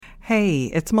Hey,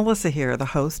 it's Melissa here, the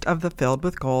host of the Filled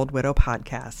with Gold Widow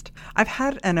podcast. I've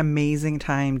had an amazing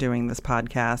time doing this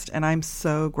podcast, and I'm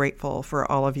so grateful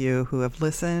for all of you who have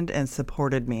listened and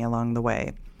supported me along the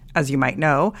way. As you might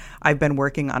know, I've been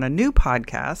working on a new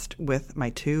podcast with my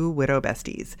two widow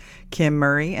besties, Kim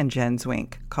Murray and Jen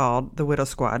Zwink, called the Widow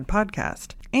Squad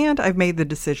Podcast. And I've made the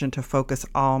decision to focus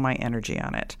all my energy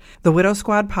on it. The Widow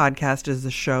Squad Podcast is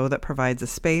a show that provides a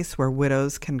space where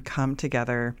widows can come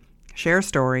together, share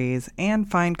stories, and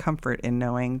find comfort in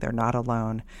knowing they're not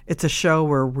alone. It's a show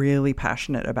we're really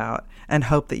passionate about and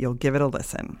hope that you'll give it a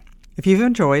listen. If you've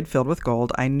enjoyed Filled with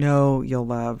Gold, I know you'll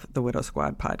love the Widow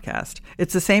Squad podcast.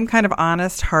 It's the same kind of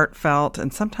honest, heartfelt,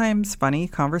 and sometimes funny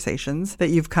conversations that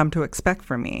you've come to expect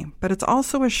from me, but it's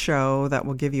also a show that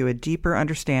will give you a deeper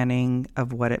understanding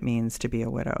of what it means to be a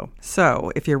widow. So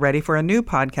if you're ready for a new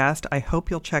podcast, I hope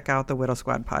you'll check out the Widow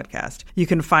Squad podcast. You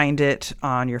can find it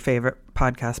on your favorite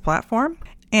podcast platform.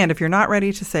 And if you're not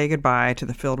ready to say goodbye to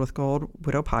the Filled with Gold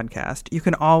Widow podcast, you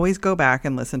can always go back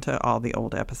and listen to all the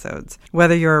old episodes.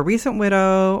 Whether you're a recent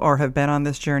widow or have been on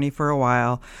this journey for a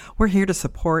while, we're here to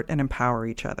support and empower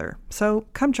each other. So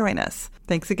come join us.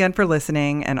 Thanks again for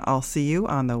listening, and I'll see you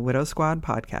on the Widow Squad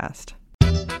podcast.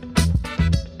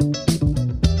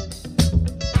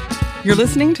 You're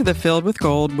listening to the Filled with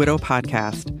Gold Widow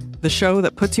podcast, the show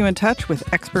that puts you in touch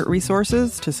with expert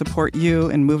resources to support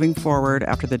you in moving forward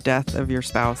after the death of your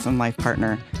spouse and life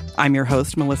partner. I'm your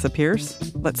host, Melissa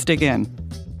Pierce. Let's dig in.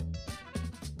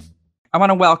 I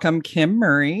want to welcome Kim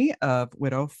Murray of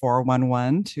Widow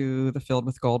 411 to the Filled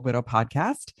with Gold Widow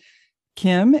podcast.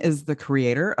 Kim is the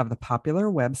creator of the popular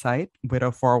website Widow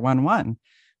 411,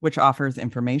 which offers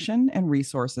information and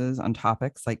resources on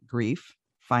topics like grief,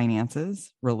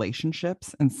 finances,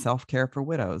 relationships, and self-care for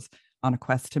widows, on a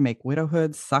quest to make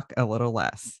widowhood suck a little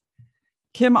less.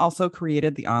 Kim also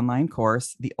created the online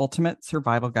course, The Ultimate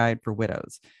Survival Guide for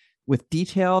Widows, with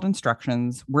detailed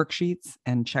instructions, worksheets,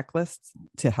 and checklists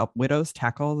to help widows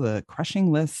tackle the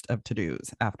crushing list of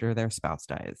to-dos after their spouse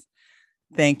dies.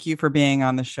 Thank you for being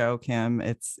on the show, Kim.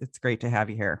 It's great to have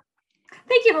you here.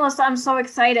 Thank you, Melissa. I'm so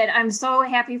excited. I'm so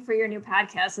happy for your new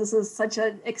podcast. This is such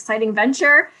an exciting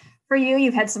venture for you.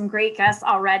 You've had some great guests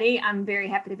already. I'm very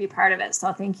happy to be part of it.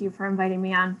 So thank you for inviting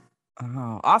me on.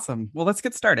 Oh, awesome. Well, let's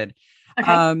get started.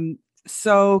 Okay.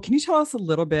 So can you tell us a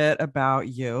little bit about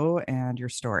you and your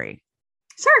story?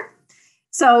 Sure.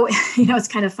 So, it's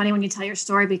kind of funny when you tell your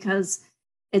story because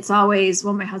it's always,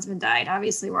 well, my husband died.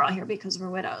 Obviously, we're all here because we're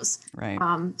widows. Right.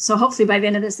 So hopefully by the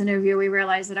end of this interview, we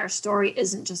realize that our story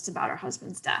isn't just about our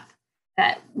husband's death,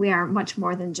 that we are much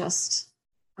more than just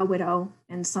a widow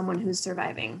and someone who's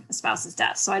surviving a spouse's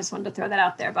death. So I just wanted to throw that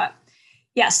out there. But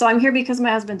yeah, so I'm here because my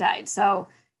husband died. So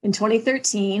in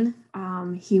 2013,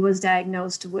 he was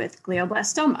diagnosed with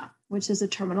glioblastoma, which is a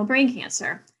terminal brain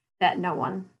cancer that no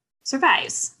one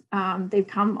survives. They've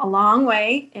come a long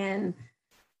way in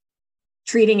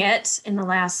treating it in the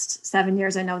last 7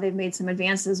 years. I know they've made some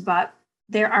advances, but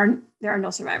there are no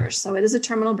survivors. So it is a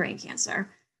terminal brain cancer.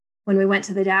 When we went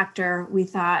to the doctor, we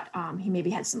thought he maybe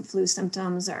had some flu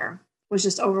symptoms or was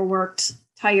just overworked,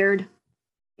 tired,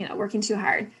 working too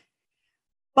hard.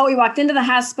 But we walked into the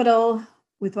hospital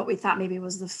with what we thought maybe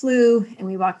was the flu, and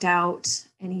we walked out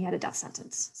and he had a death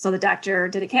sentence. So the doctor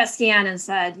did a CAT scan and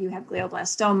said, you have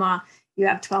glioblastoma, you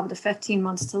have 12 to 15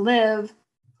 months to live.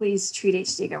 Please treat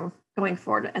HD going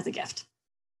forward as a gift.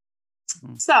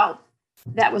 Mm-hmm. So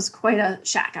that was quite a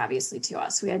shock, obviously, to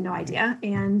us. We had no idea.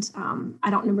 And I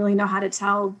don't really know how to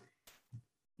tell,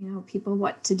 people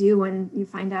what to do when you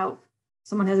find out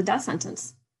someone has a death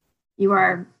sentence. You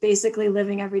are basically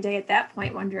living every day at that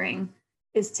point wondering,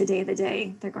 is today the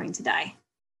day they're going to die?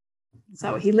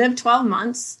 So he lived 12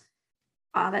 months.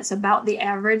 That's about the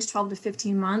average, 12 to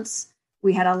 15 months.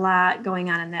 We had a lot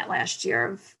going on in that last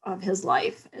year of his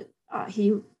life.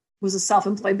 He was a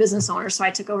self-employed business owner, so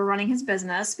I took over running his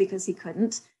business because he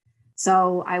couldn't.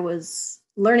 So I was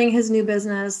learning his new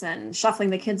business and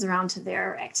shuffling the kids around to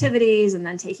their activities and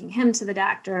then taking him to the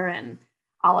doctor and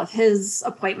all of his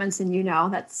appointments. And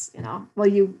that's, well,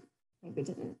 you maybe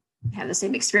didn't have the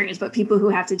same experience, but people who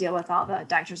have to deal with all the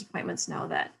doctor's appointments know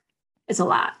that it's a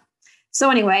lot.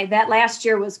 So anyway, that last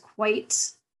year was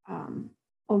quite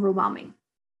overwhelming.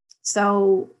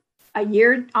 So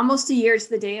almost a year to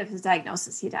the day of his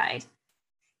diagnosis, he died.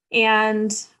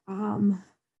 And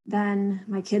then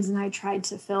my kids and I tried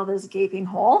to fill this gaping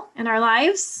hole in our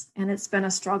lives, and it's been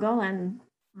a struggle. And,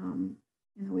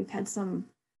 we've had some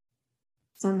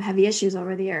heavy issues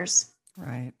over the years.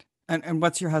 Right. And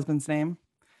what's your husband's name?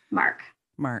 Mark.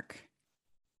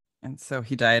 And so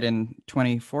he died in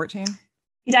 2014?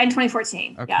 He died in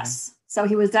 2014. Okay. Yes. So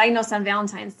he was diagnosed on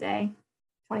Valentine's Day,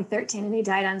 2013, and he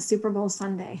died on Super Bowl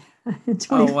Sunday in Oh,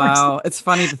 2014. wow. It's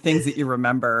funny the things that you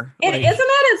remember. Isn't it?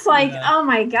 It's like, yeah. oh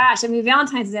my gosh. I mean,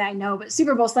 Valentine's Day, I know, but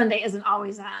Super Bowl Sunday isn't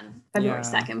always on February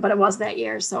Yeah. 2nd, but it was that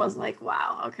year. So I was like,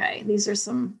 wow, okay. These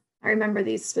are I remember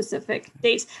these specific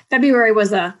dates. February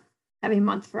was a heavy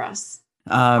month for us.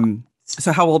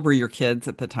 So how old were your kids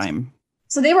at the time?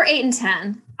 So they were 8 and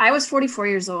 10. I was 44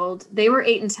 years old. They were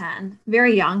 8 and 10,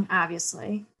 very young,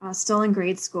 obviously, still in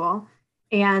grade school.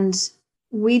 And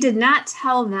we did not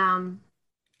tell them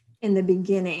in the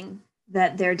beginning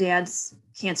that their dad's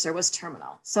cancer was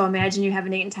terminal. So imagine you have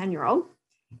an 8 and 10-year-old.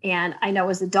 And I know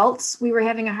as adults, we were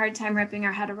having a hard time wrapping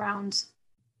our head around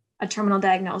a terminal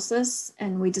diagnosis.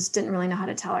 And we just didn't really know how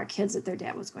to tell our kids that their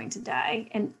dad was going to die.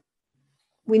 And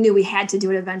we knew we had to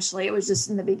do it eventually. It was just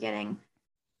in the beginning.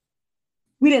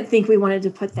 We didn't think we wanted to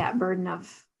put that burden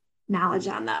of knowledge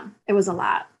on them. It was a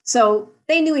lot. So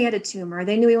they knew he had a tumor.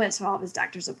 They knew he went to all of his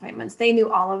doctor's appointments. They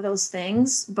knew all of those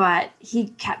things, but he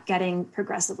kept getting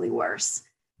progressively worse.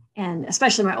 And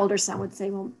especially my older son would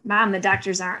say, well, Mom, my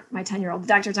 10-year-old, the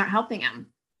doctors aren't helping him.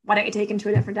 Why don't you take him to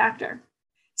a different doctor?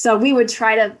 So we would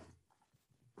try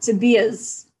to be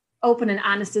as open and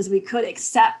honest as we could,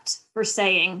 except for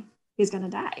saying he's going to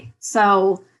die.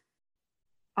 So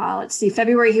let's see,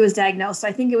 February he was diagnosed.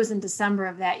 I think it was in December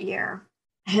of that year.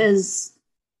 His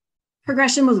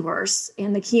progression was worse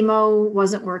and the chemo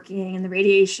wasn't working and the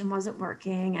radiation wasn't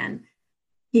working. And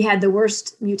he had the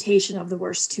worst mutation of the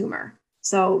worst tumor.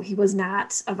 So he was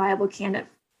not a viable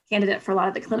candidate for a lot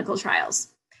of the clinical trials.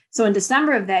 So in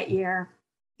December of that year,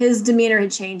 his demeanor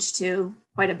had changed too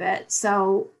quite a bit.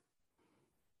 So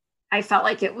I felt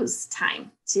like it was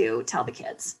time to tell the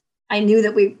kids. I knew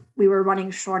that we were running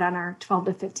short on our 12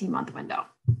 to 15 month window.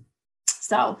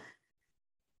 So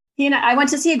I went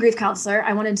to see a grief counselor.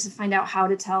 I wanted to find out how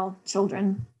to tell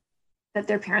children that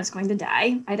their parent's going to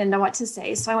die. I didn't know what to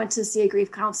say. So I went to see a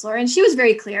grief counselor and she was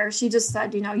very clear. She just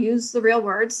said, use the real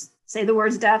words, say the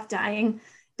words death, dying.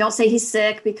 Don't say he's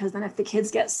sick, because then if the kids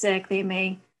get sick, they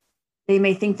may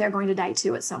think they're going to die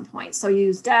too at some point. So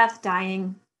use death,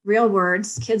 dying, real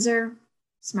words. Kids are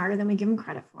smarter than we give them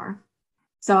credit for.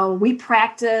 So we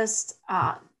practiced,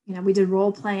 we did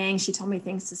role playing. She told me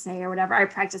things to say or whatever. I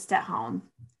practiced at home.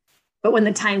 But when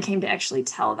the time came to actually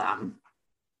tell them,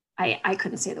 I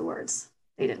couldn't say the words.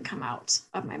 They didn't come out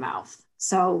of my mouth.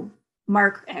 So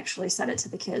Mark actually said it to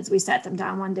the kids. We sat them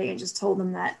down one day and just told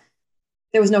them that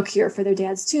there was no cure for their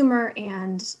dad's tumor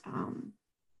and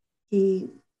he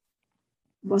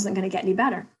wasn't going to get any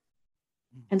better.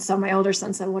 And so my older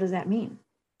son said, what does that mean?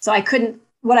 So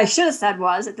what I should have said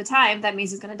was, at the time, that means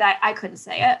he's going to die. I couldn't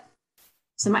say it.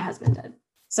 So my husband did.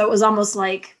 So it was almost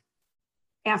like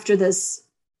after this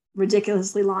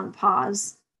ridiculously long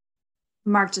pause,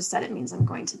 Mark just said, it means I'm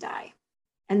going to die.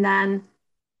 And then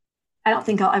I don't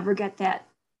think I'll ever get that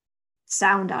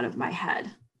sound out of my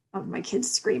head of my kids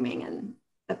screaming and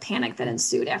the panic that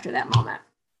ensued after that moment.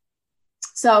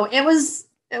 So it was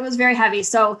very heavy.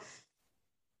 So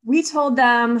we told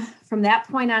them from that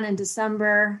point on in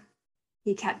December,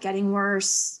 he kept getting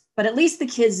worse, but at least the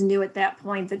kids knew at that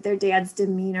point that their dad's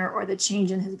demeanor or the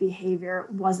change in his behavior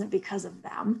wasn't because of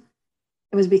them.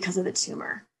 It was because of the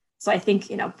tumor. So I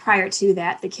think, prior to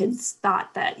that, the kids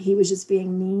thought that he was just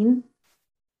being mean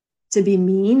to be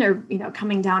mean or,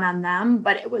 coming down on them,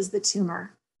 but it was the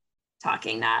tumor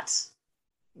talking, not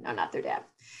their dad.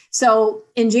 So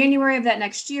in January of that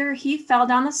next year, he fell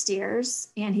down the stairs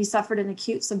and he suffered an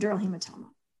acute subdural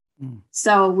hematoma.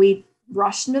 So we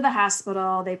rushed him to the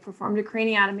hospital. They performed a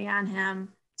craniotomy on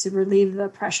him to relieve the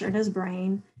pressure in his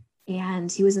brain. And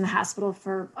he was in the hospital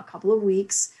for a couple of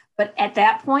weeks. But at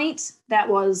that point, that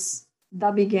was the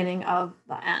beginning of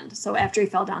the end. So after he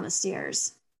fell down the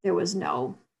stairs, there was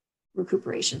no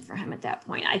recuperation for him at that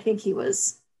point. I think he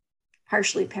was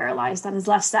partially paralyzed on his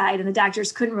left side, and the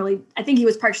doctors couldn't really, I think he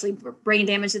was partially brain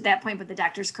damaged at that point, but the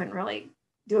doctors couldn't really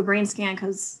do a brain scan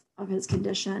because of his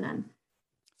condition. And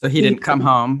so he didn't come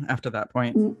home after that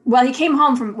point? Well, he came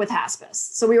home with hospice.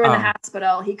 So we were in the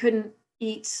hospital. He couldn't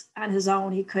eat on his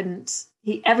own.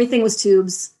 Everything was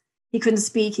tubes. He couldn't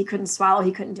speak. He couldn't swallow.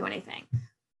 He couldn't do anything.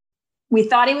 We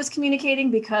thought he was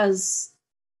communicating because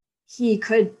he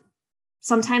could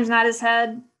sometimes nod his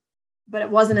head, but it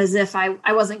wasn't as if I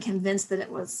wasn't convinced that it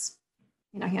was,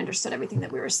 he understood everything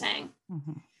that we were saying.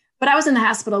 Mm-hmm. But I was in the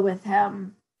hospital with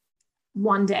him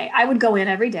one day. I would go in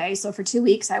every day. So for 2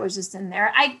 weeks, I was just in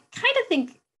there. I kind of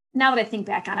think, now that I think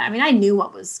back on it, I knew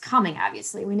what was coming,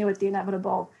 obviously. We knew what the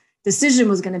inevitable decision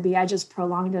was going to be. I just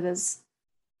prolonged it as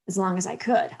long as I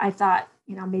could. I thought,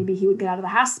 maybe he would get out of the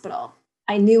hospital.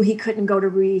 I knew he couldn't go to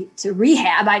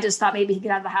rehab. I just thought maybe he'd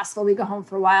get out of the hospital, we'd go home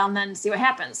for a while and then see what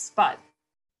happens. But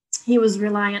he was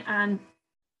reliant on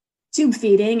tube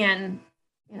feeding and,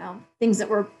 things that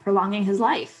were prolonging his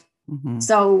life. Mm-hmm.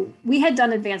 So we had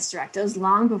done advanced directives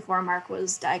long before Mark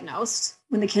was diagnosed.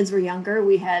 When the kids were younger,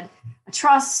 we had a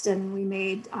trust and we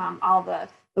made all the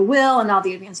will and all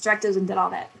the advanced directives and did all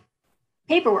that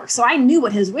paperwork. So I knew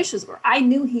what his wishes were. I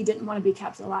knew he didn't want to be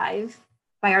kept alive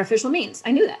by artificial means.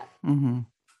 I knew that. Mm-hmm.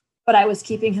 But I was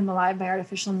keeping him alive by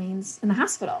artificial means in the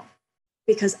hospital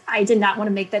because I did not want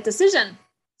to make that decision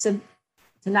to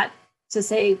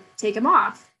say, take him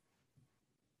off.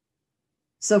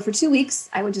 So for 2 weeks,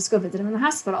 I would just go visit him in the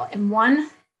hospital. And one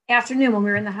afternoon when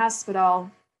we were in the hospital,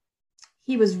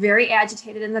 he was very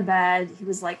agitated in the bed. He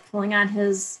was like pulling on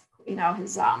his IV and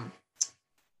stuff.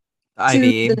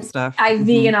 IV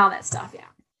and all that stuff, yeah.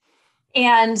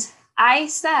 And I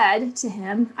said to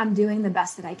him, I'm doing the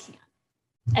best that I can.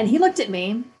 And he looked at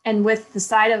me, and with the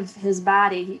side of his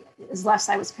body, his left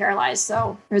side was paralyzed,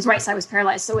 or his right side was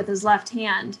paralyzed. So with his left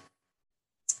hand,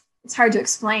 it's hard to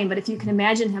explain, but if you can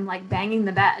imagine him like banging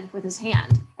the bed with his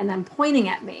hand and then pointing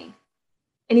at me,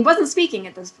 and he wasn't speaking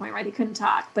at this point, right? He couldn't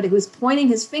talk, but he was pointing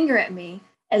his finger at me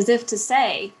as if to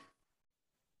say,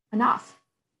 enough.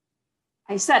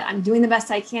 I said, I'm doing the best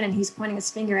I can. And he's pointing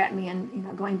his finger at me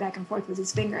and, going back and forth with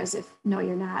his finger as if, no,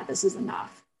 you're not, this is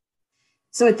enough.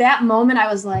 So at that moment, I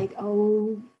was like,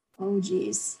 oh,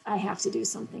 geez, I have to do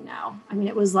something now. I mean,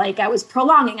 it was like I was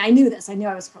prolonging. I knew this. I knew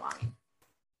I was prolonging.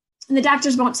 And the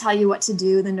doctors won't tell you what to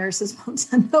do. The nurses won't.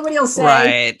 Nobody will say.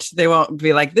 Right. They won't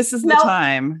be like, this is the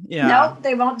time. Yeah. No,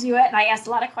 they won't do it. And I asked a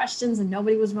lot of questions and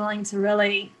nobody was willing to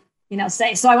really,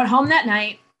 say. So I went home that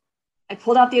night. I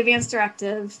pulled out the advanced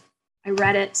directive. I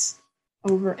read it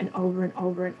over and over and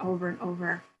over and over and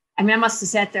over. I mean, I must have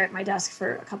sat there at my desk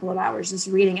for a couple of hours just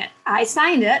reading it. I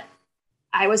signed it.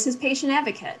 I was his patient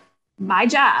advocate. My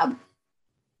job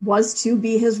was to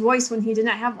be his voice when he did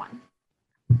not have one.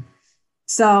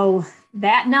 So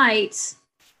that night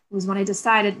was when I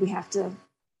decided we have to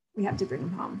bring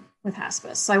him home with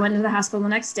hospice. So I went into the hospital the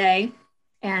next day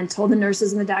and told the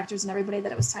nurses and the doctors and everybody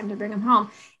that it was time to bring him home.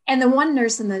 And the one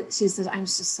nurse she said, I'm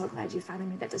just so glad you finally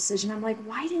made that decision. I'm like,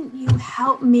 why didn't you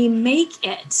help me make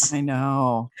it? I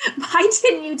know. Why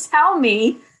didn't you tell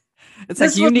me? It's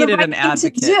like you needed an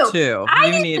advocate too.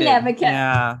 I needed an advocate.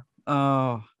 Yeah.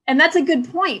 Oh. And that's a good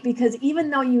point, because even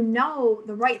though you know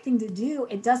the right thing to do,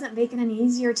 it doesn't make it any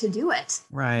easier to do it.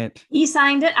 Right. He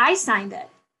signed it. I signed it.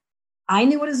 I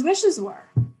knew what his wishes were,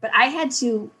 but I had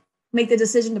to make the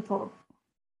decision to pull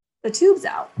the tubes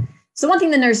out. So one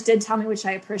thing the nurse did tell me, which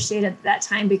I appreciated at that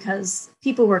time, because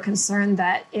people were concerned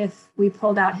that if we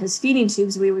pulled out his feeding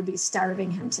tubes, we would be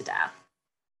starving him to death.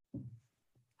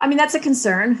 I mean, that's a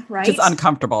concern, right? It's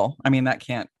uncomfortable. I mean,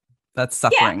 that's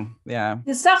suffering. Yeah.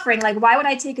 His suffering. Like, why would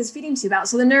I take his feeding tube out?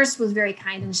 So the nurse was very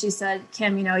kind. And she said,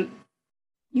 Kim,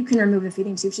 you can remove the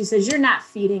feeding tube. She says, you're not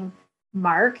feeding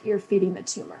Mark, you're feeding the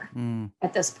tumor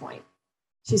at this point.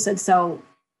 She said, so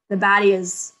the body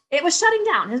it was shutting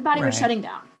down. His body was shutting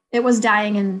down. It was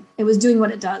dying and it was doing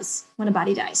what it does when a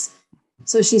body dies.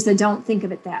 So she said, don't think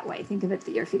of it that way. Think of it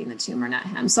that you're feeding the tumor, not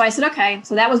him. So I said, okay.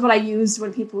 So that was what I used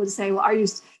when people would say, well, are you,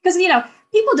 because,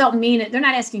 people don't mean it. They're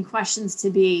not asking questions to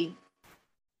be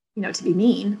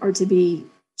mean or to be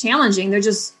challenging. They're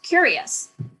just curious.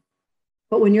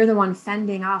 But when you're the one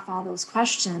fending off all those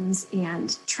questions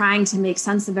and trying to make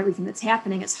sense of everything that's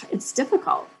happening, it's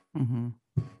difficult. Mm-hmm.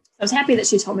 I was happy that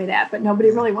she told me that, but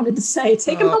nobody really wanted to say,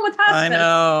 take him home with hospice. I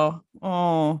know.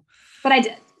 Oh. But I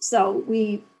did. So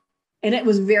and it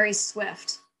was very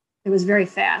swift. It was very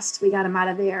fast. We got him out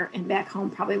of there and back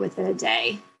home probably within a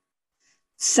day.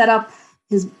 Set up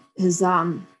his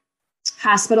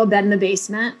hospital bed in the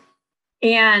basement.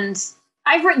 And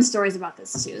I've written stories about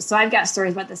this too. So I've got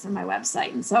stories about this on my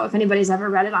website. And so if anybody's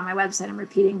ever read it on my website, I'm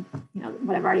repeating,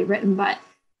 what I've already written. But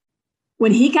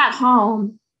when he got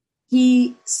home,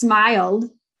 he smiled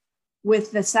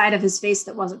with the side of his face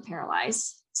that wasn't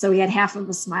paralyzed. So he had half of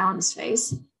a smile on his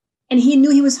face. And he knew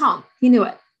he was home. He knew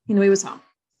it. He knew he was home.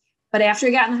 But after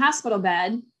he got in the hospital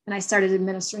bed and I started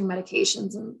administering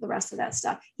medications and the rest of that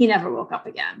stuff, he never woke up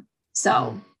again.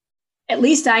 So at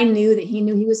least I knew that he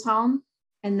knew he was home.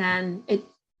 And then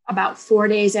about 4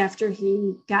 days after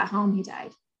he got home, he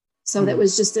died. So that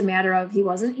was just a matter of, he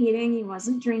wasn't eating, he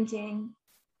wasn't drinking.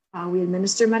 We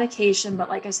administered medication, but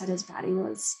like I said, his body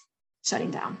was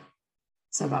shutting down.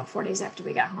 So about 4 days after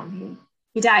we got home,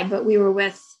 he died. But we were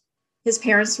with, his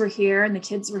parents were here and the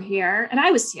kids were here and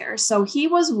I was here. So he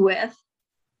was with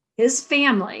his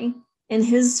family in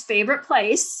his favorite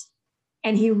place.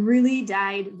 And he really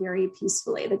died very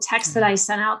peacefully. The text that I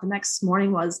sent out the next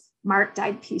morning was, Mark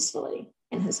died peacefully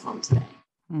in his home today.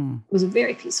 It was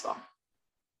very peaceful.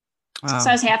 So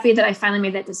I was happy that I finally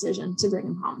made that decision to bring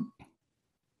him home.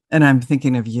 And I'm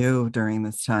thinking of you during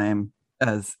this time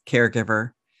as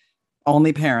caregiver,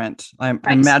 only parent. I'm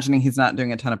imagining he's not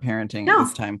doing a ton of parenting at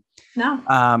this time. No.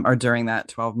 Or during that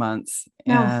 12 months.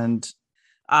 No. And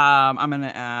I'm going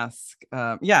to ask,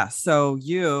 so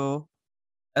you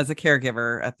as a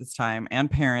caregiver at this time and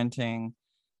parenting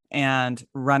and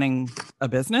running a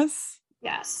business.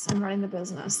 Yes, I'm running the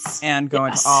business. And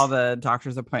going to all the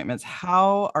doctor's appointments.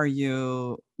 How are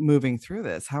you moving through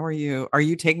this? Are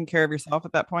you taking care of yourself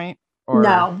at that point? Or?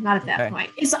 No, not at that point.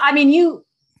 It's, I mean, you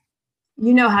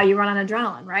know how you run on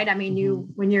adrenaline, right? I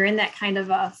mean, when you're in that kind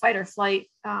of a fight or flight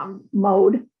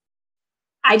mode,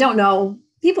 I don't know.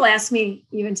 People ask me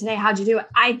even today, how'd you do it?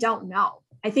 I don't know.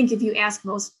 I think if you ask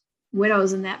most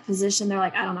widows in that position, they're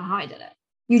like, I don't know how I did it.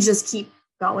 You just keep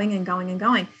going and going and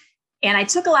going. And I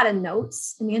took a lot of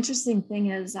notes. And the interesting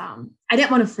thing is I didn't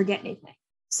want to forget anything.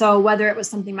 So whether it was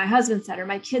something my husband said or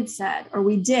my kids said, or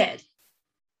we did,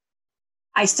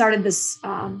 I started this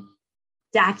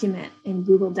document in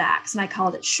Google Docs and I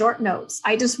called it short notes.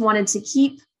 I just wanted to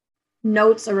keep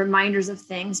notes or reminders of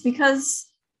things because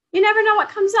you never know what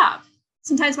comes up.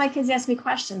 Sometimes my kids ask me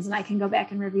questions and I can go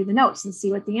back and review the notes and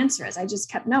see what the answer is. I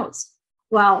just kept notes.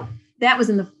 Well, that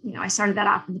was I started that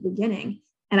off in the beginning.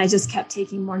 And I just kept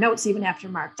taking more notes even after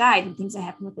Mark died and things that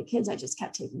happened with the kids. I just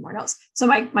kept taking more notes. So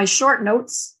my short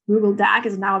notes Google Doc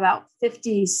is now about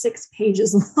 56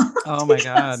 pages long. Oh my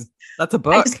God. That's a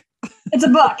book. It's a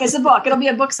book. It's a book. It'll be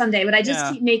a book someday, but I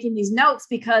just keep making these notes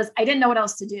because I didn't know what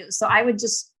else to do. So I would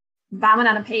just vomit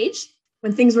on a page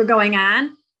when things were going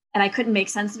on and I couldn't make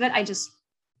sense of it. I just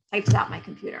typed it out on my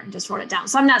computer and just wrote it down.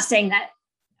 So I'm not saying that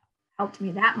helped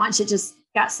me that much. It just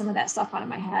got some of that stuff out of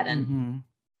my head and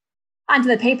onto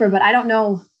the paper, but I don't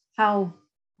know how.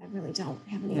 I really don't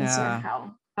have an answer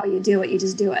how you do it. You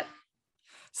just do it.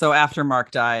 So after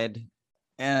Mark died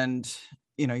and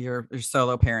you're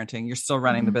solo parenting, you're still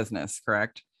running the business,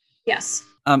 correct? Yes.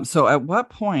 So at what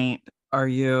point are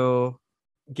you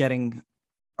getting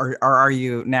or are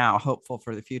you now hopeful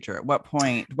for the future? At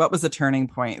what was the turning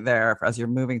point there as you're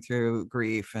moving through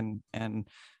grief and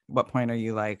what point are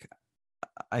you like,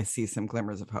 I see some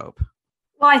glimmers of hope?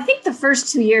 Well, I think the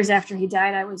first 2 years after he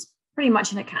died, I was pretty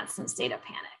much in a constant state of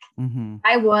panic.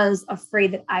 I was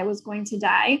afraid that I was going to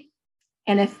die.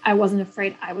 And if I wasn't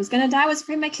afraid I was going to die, I was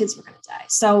afraid my kids were going to die.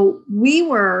 So we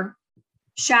were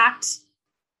shocked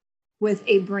with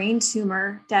a brain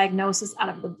tumor diagnosis out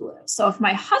of the blue. So if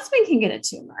my husband can get a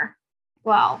tumor,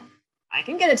 well, I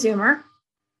can get a tumor.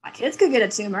 My kids could get a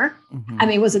tumor. I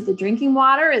mean, was it the drinking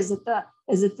water? Is it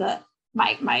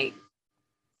my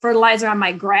fertilizer on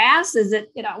my grass? Is it,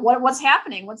 what's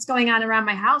happening? What's going on around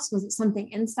my house? Was it something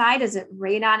inside? Is it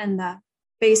radon in the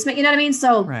basement? You know what I mean?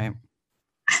 So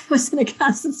I was in a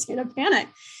constant state of panic,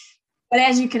 but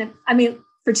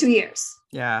for 2 years.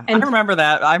 Yeah. And I remember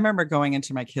that. I remember going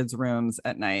into my kids' rooms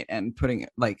at night and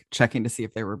checking to see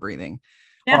if they were breathing.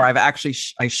 Yeah. Or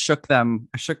I shook them.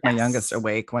 I shook my youngest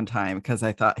awake one time because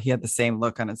I thought he had the same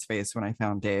look on his face when I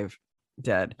found Dave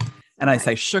dead. And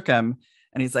I shook him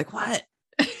and he's like, what?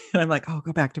 And I'm like, oh,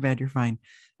 go back to bed. You're fine.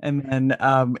 And then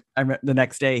the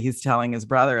next day he's telling his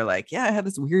brother, like, yeah, I had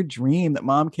this weird dream that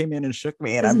mom came in and shook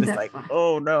me. And I'm just like,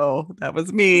 oh no, that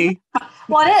was me.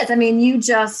 Well, it is. I mean,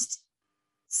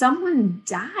 someone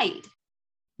died.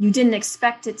 You didn't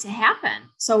expect it to happen.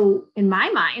 So in my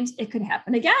mind, it could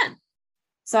happen again.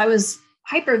 So I was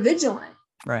hyper vigilant.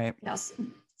 Right.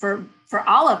 For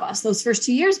all of us those first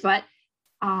 2 years, but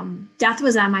death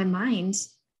was on my mind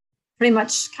pretty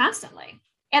much constantly.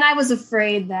 And I was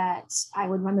afraid that I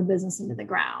would run the business into the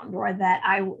ground or that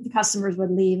the customers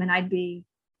would leave and I'd be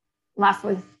left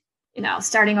with,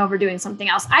 starting over doing something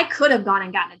else. I could have gone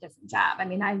and gotten a different job. I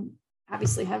mean, I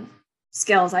obviously have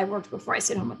skills. I worked before I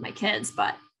stayed home with my kids,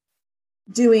 but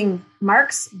doing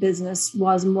Mark's business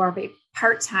was more of a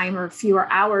part-time or fewer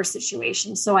hour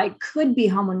situation. So I could be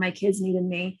home when my kids needed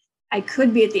me. I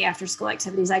could be at the after-school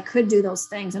activities. I could do those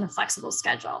things in a flexible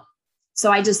schedule. So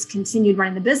I just continued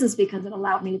running the business because it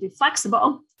allowed me to be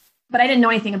flexible, but I didn't know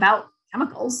anything about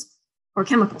chemicals or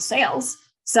chemical sales.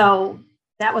 So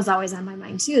that was always on my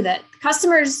mind too, that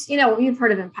customers, you've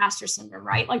heard of imposter syndrome,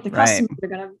 right? Like the customers are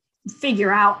going to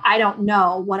figure out, I don't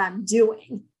know what I'm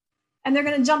doing, and they're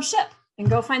going to jump ship and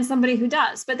go find somebody who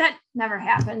does. But that never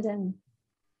happened. And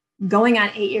going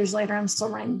on 8 years later, I'm still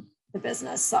running the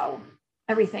business. So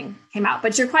everything came out.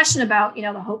 But your question about,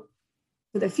 the hope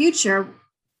for the future,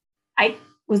 I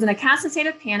was in a constant state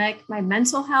of panic. My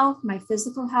mental health, my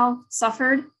physical health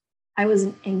suffered. I was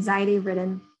an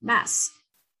anxiety-ridden mess.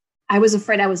 I was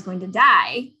afraid I was going to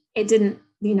die. It didn't,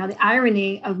 the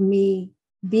irony of me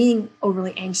being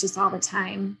overly anxious all the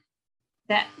time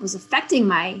that was affecting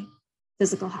my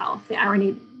physical health. The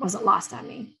irony wasn't lost on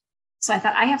me. So I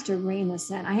thought, I have to rein this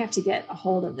in. I have to get a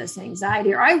hold of this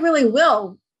anxiety, or I really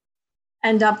will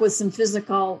end up with some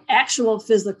actual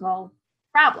physical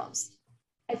problems.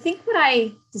 I think what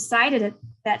I decided at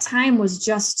that time was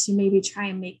just to maybe try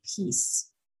and make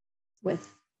peace with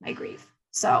my grief.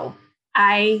 So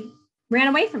I ran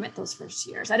away from it those first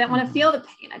years. I didn't want to feel the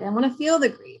pain. I didn't want to feel the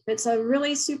grief. It's a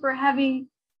really super heavy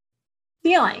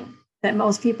feeling that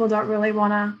most people don't really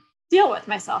want to deal with,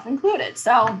 myself included.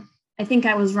 So I think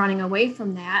I was running away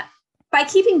from that by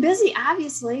keeping busy,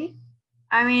 obviously.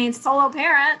 I mean, solo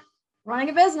parent, running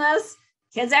a business,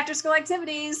 kids after school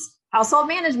activities, household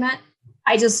management.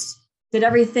 I just did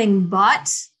everything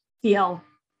but feel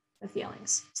the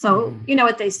feelings. So you know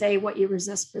what they say, what you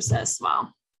resist persists.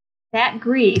 Well, that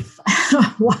grief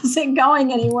wasn't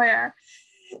going anywhere.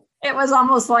 It was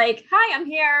almost like, hi, I'm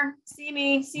here. See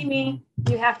me.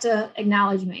 You have to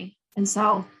acknowledge me. And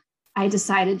so I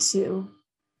decided to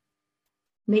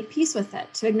make peace with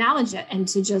it, to acknowledge it, and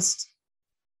to just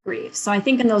grieve. So I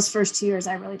think in those first 2 years,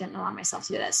 I really didn't allow myself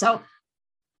to do that. So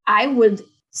I would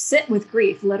sit with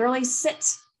grief, literally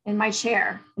sit in my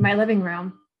chair in my living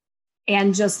room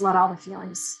and just let all the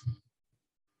feelings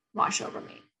wash over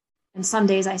me. And some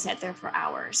days I sat there for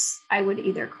hours. I would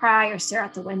either cry or stare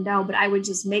out the window, but I would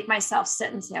just make myself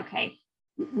sit and say, okay,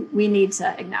 we need to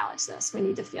acknowledge this. We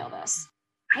need to feel this.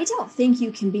 I don't think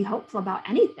you can be hopeful about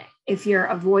anything if you're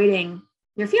avoiding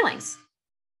your feelings.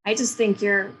 I just think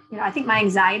I think my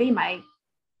anxiety, my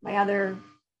other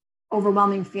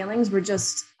overwhelming feelings were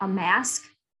just a mask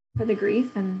for the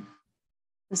grief and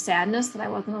the sadness that I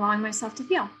wasn't allowing myself to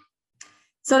feel.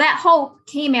 So that hope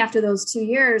came after those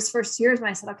first 2 years, when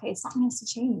I said, okay, something has to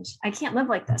change. I can't live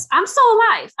like this. I'm still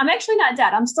alive. I'm actually not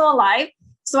dead. I'm still alive.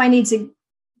 So I need to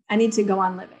go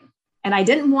on living. And I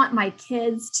didn't want my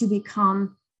kids to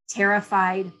become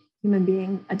terrified human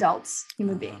beings.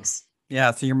 Yeah.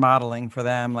 So you're modeling for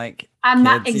them, like, I'm kids,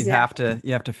 not exactly.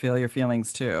 you have to feel your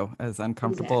feelings too, as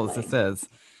uncomfortable as this is.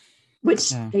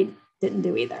 Which they didn't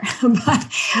do either.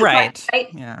 But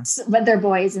Yeah. But they're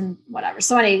boys and whatever.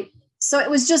 So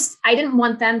it was just, I didn't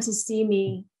want them to see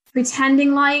me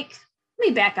pretending like, let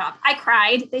me back up. I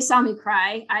cried. They saw me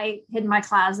cry. I hid in my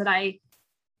closet. I,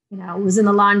 was in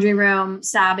the laundry room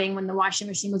sobbing when the washing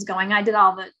machine was going. I did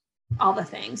all the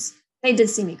things. They did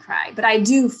see me cry, but I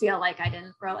do feel like I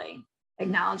didn't really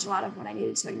acknowledge a lot of what I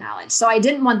needed to acknowledge. So I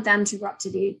didn't want them to grow up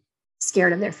to be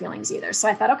scared of their feelings either. So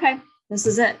I thought, okay, this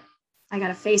is it. I got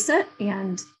to face it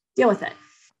and deal with it.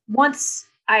 Once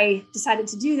I decided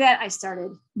to do that, I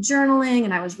started journaling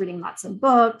and I was reading lots of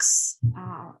books.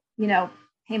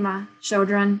 Pema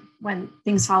Chodron, When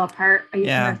Things Fall Apart. Are you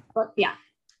familiar? Yeah.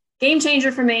 Game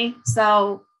changer for me.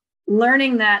 So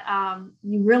learning that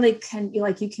you really can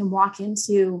you can walk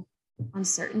into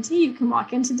uncertainty, you can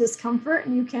walk into discomfort,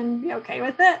 and you can be okay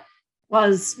with it,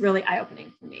 was really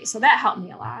eye-opening for me. So that helped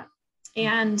me a lot.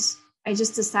 And I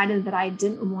just decided that I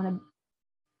didn't want to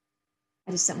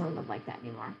live like that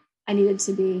anymore. I needed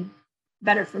to be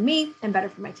better for me and better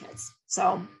for my kids.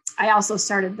 So I also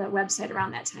started the website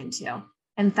around that time too,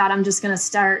 and thought I'm just going to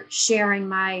start sharing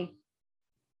my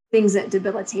things that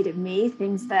debilitated me,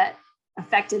 things that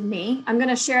affected me. I'm going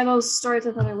to share those stories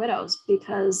with other widows,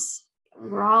 because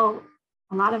a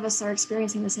lot of us are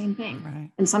experiencing the same thing.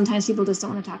 Right. And sometimes people just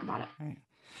don't want to talk about it. Right.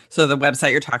 So the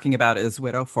website you're talking about is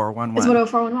Widow 411. It's Widow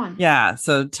 411. Yeah.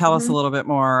 So tell us a little bit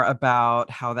more about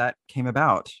how that came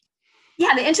about.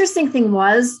 Yeah. The interesting thing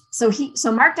was, so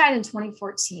Mark died in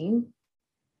 2014.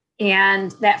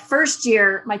 And that first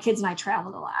year, my kids and I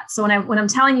traveled a lot. So when I'm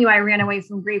telling you I ran away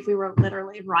from grief, we were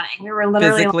literally running. We were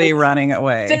literally physically running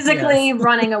away.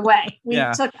 Running away. We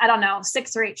took,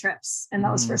 6 or 8 trips in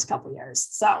those first couple of years.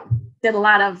 So did a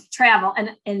lot of travel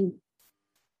and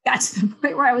got to the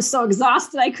point where I was so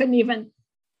exhausted I couldn't even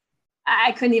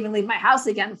leave my house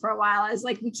again for a while. I was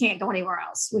like, we can't go anywhere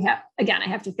else. I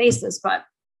have to face this. But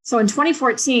so in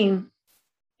 2014,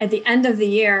 at the end of the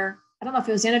year, I don't know if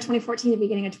it was the end of 2014, the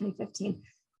beginning of 2015,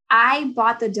 I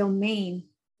bought the domain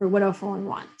for Widow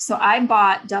 411. So I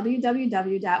bought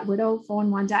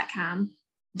www.widow411.com,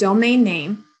 domain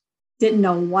name, didn't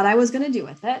know what I was going to do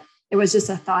with it. It was just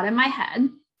a thought in my head.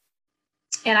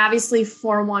 And obviously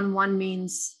 411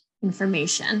 means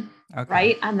information,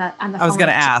 right? On the I was going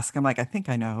to ask, I'm like, I think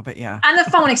I know, but yeah. On the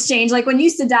phone exchange, like when you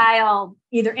used to dial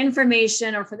either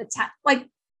information or for the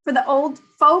for the old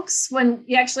folks, when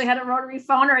you actually had a rotary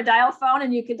phone or a dial phone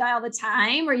and you could dial the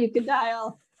time, or you could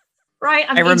dial, right?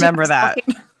 I remember that.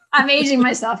 I'm aging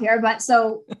myself here, but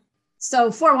so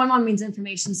 411 means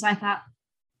information. So I thought,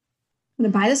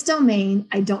 going to buy this domain.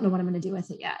 I don't know what I'm going to do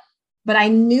with it yet. But I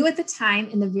knew at the time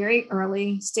in the very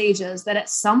early stages that at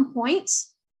some point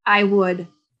I would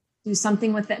do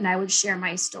something with it and I would share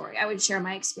my story. I would share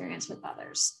my experience with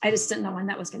others. I just didn't know when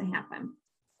that was going to happen.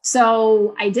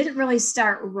 So I didn't really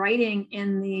start writing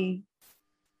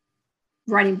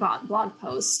blog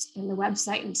posts in the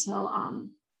website until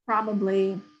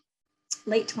probably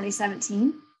late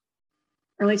 2017,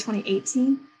 early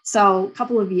 2018. So a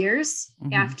couple of years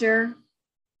after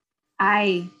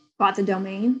I bought the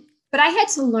domain. But I had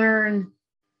to learn.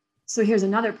 So here's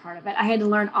another part of it. I had to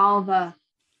learn all the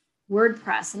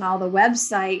WordPress and all the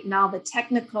website and all the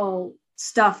technical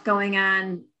stuff going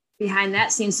on behind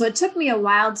that scene. So it took me a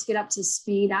while to get up to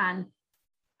speed on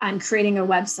creating a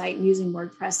website and using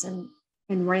WordPress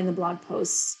and writing the blog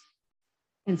posts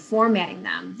and formatting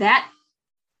them. That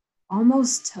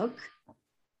almost took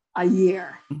a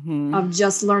year of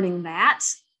just learning that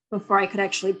before I could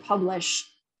actually publish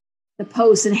the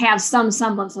post and have some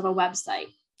semblance of a website.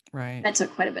 Right. That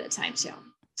took quite a bit of time too.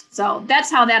 So that's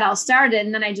how that all started.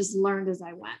 And then I just learned as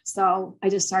I went. So I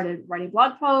just started writing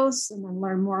blog posts and then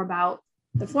learned more about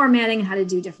the formatting and how to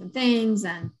do different things.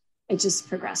 And it just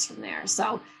progressed from there.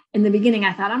 So in the beginning,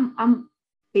 I thought I'm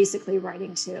basically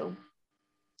writing to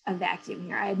a vacuum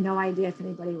here. I had no idea if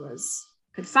anybody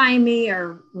could find me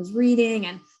or was reading.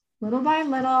 And little by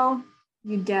little,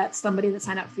 you'd get somebody that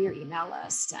signed up for your email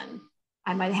list. And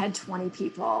I might have had 20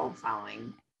 people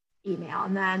following email.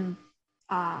 And then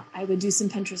I would do some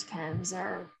Pinterest pins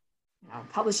or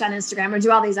publish on Instagram or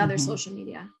do all these other social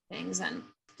media things and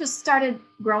just started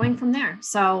growing from there.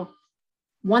 So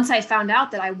once I found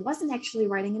out that I wasn't actually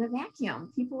writing in a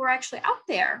vacuum, people were actually out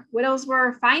there. Widows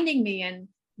were finding me and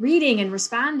reading and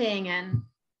responding. And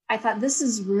I thought this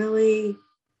is really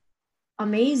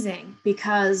amazing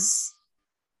because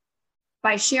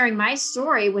by sharing my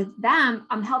story with them,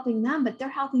 I'm helping them, but they're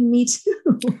helping me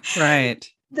too. Right.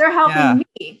 They're helping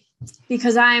me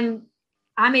because I'm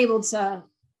able to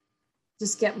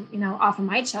just get, off of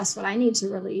my chest what I need to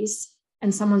release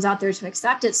and someone's out there to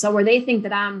accept it. So where they think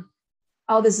that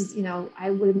this is, I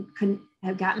couldn't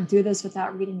have gotten through this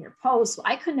without reading your posts. Well,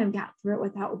 I couldn't have gotten through it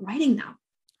without writing them.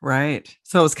 Right.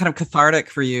 So it was kind of cathartic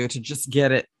for you to just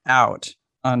get it out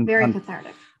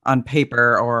cathartic on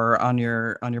paper or on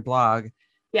your blog.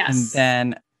 Yes.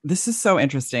 And then this is so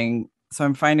interesting. So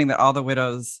I'm finding that all the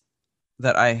widows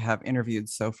that I have interviewed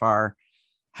so far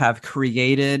have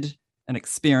created an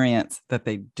experience that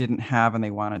they didn't have and they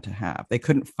wanted to have. They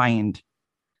couldn't find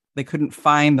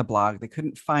the blog. They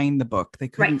couldn't find the book. They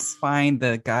couldn't find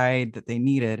the guide that they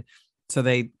needed. So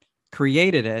they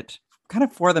created it kind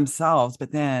of for themselves,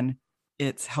 but then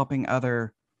it's helping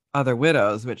other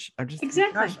widows, which are just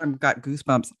gosh, I've got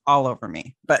goosebumps all over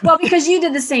me. But because you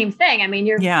did the same thing. I mean,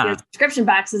 your subscription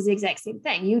box is the exact same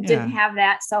thing. You didn't have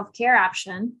that self-care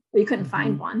option, or you couldn't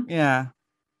find one. Yeah.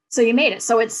 So you made it.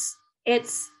 So it's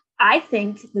I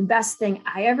think the best thing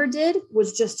I ever did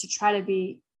was just to try to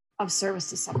be of service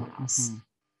to someone else.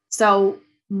 So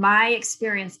my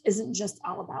experience isn't just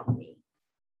all about me.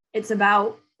 It's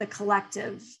about the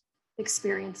collective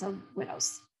experience of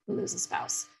widows who lose a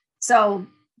spouse. So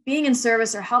being in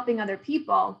service or helping other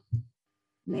people,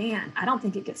 man, I don't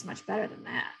think it gets much better than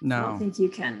that. No. I don't think you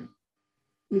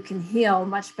can heal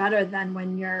much better than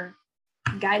when you're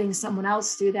guiding someone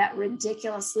else through that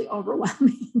ridiculously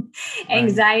overwhelming,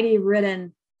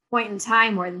 anxiety-ridden point in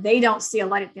time where they don't see a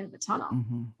light at the end of the tunnel.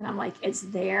 And I'm like, it's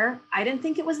there. I didn't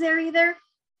think it was there either.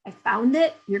 I found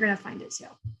it. You're going to find it too.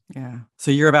 Yeah. So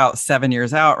you're about 7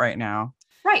 years out right now.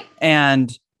 Right.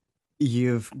 And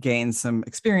you've gained some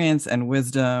experience and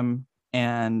wisdom,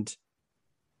 and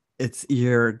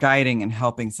you're guiding and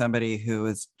helping somebody who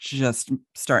is just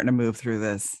starting to move through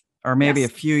this, or maybe a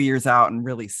few years out and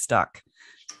really stuck.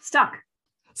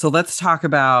 So let's talk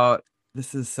about,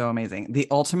 this is so amazing, the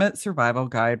ultimate survival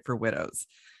guide for widows.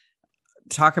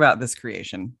 Talk about this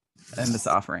creation and this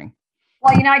offering.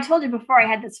 Well, I told you before I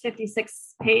had this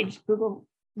 56-page Google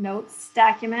Notes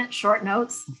document, short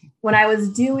notes. When I was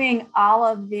doing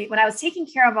when I was taking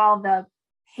care of all the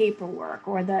paperwork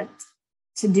or the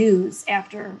to-dos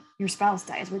after your spouse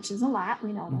dies, which is a lot,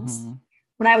 we know this.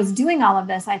 When I was doing all of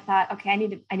this, I thought, okay, I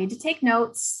need to take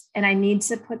notes and I need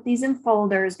to put these in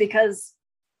folders because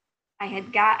I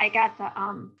got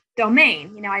the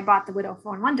domain. I bought the Widow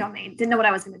 4-in-1 domain. Didn't know what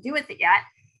I was going to do with it yet.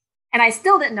 And I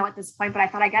still didn't know at this point, but I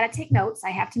thought I got to take notes. I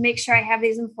have to make sure I have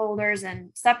these in folders and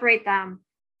separate them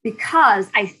because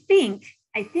I think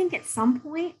at some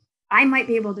point I might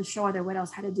be able to show other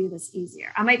widows how to do this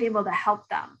easier. I might be able to help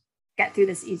them get through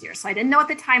this easier. So I didn't know at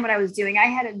the time what I was doing. I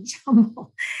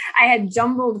had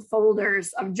jumbled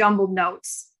folders of jumbled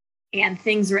notes and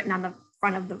things written on the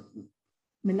front of the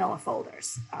manila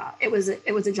folders. It was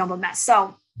a jumbled mess.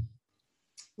 So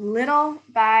little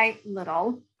by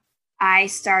little, I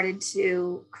started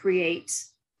to create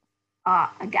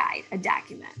a guide, a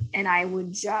document, and I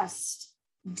would just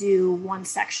do one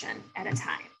section at a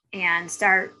time and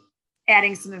start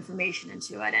adding some information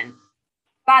into it. And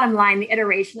bottom line, the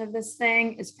iteration of this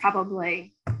thing is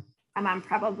I'm on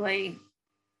probably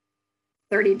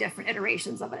 30 different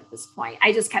iterations of it at this point.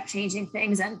 I just kept changing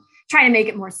things and trying to make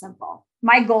it more simple.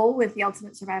 My goal with the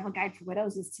Ultimate Survival Guide for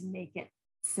Widows is to make it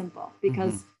simple,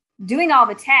 because doing all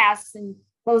the tasks and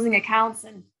closing accounts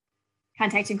and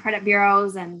contacting credit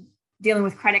bureaus and dealing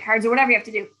with credit cards or whatever you have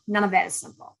to do, none of that is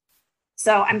simple.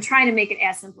 So I'm trying to make it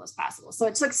as simple as possible. So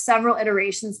it took several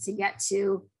iterations to get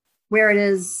to where it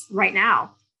is right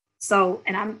now. So,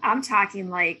 and I'm talking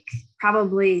like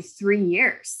probably 3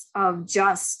 years of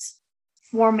just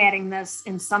formatting this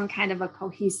in some kind of a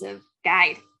cohesive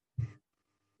guide.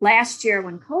 Last year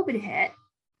when COVID hit,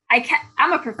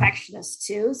 I'm a perfectionist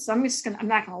too. So I'm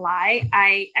not going to lie.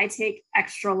 I take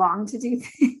extra long to do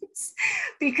things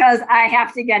because I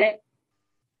have to get it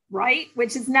right,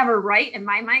 which is never right in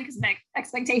my mind because my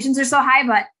expectations are so high,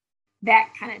 but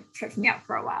that kind of tripped me up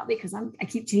for a while because I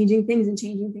keep changing things.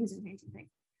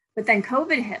 But then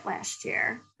COVID hit last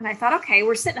year and I thought, okay,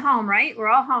 we're sitting home, right? We're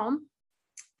all home.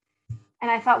 And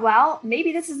I thought, well,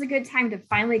 maybe this is a good time to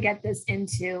finally get this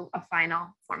into a final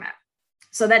format.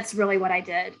 So that's really what I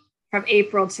did from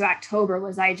April to October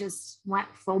was I just went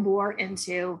full bore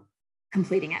into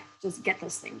completing it, just get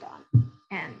this thing done.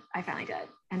 And I finally did.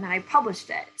 And then I published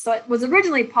it. So it was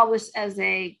originally published as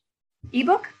a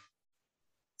ebook,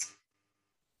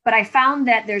 but I found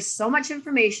that there's so much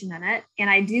information in it. And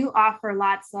I do offer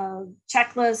lots of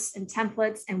checklists and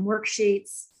templates and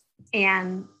worksheets.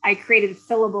 And I created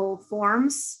fillable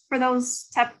forms for those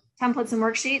templates and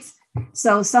worksheets.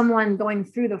 So someone going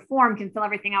through the form can fill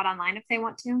everything out online if they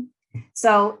want to.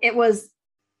 So it was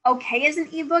okay as an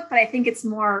ebook, but I think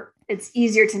it's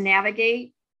easier to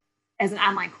navigate as an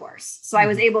online course. So I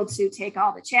was able to take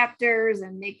all the chapters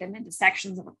and make them into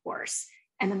sections of a course.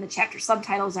 And then the chapter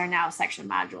subtitles are now section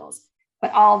modules,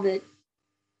 but all the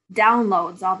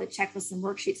downloads, all the checklists and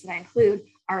worksheets that I include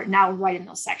are now right in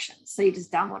those sections. So you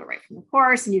just download it right from the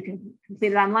course and you can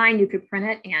complete it online. You could print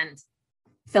it and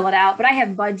fill it out. But I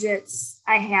have budgets.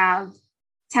 I have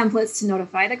templates to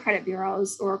notify the credit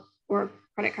bureaus or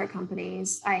credit card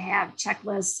companies. I have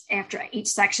checklists after each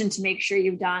section to make sure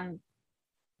you've done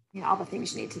all the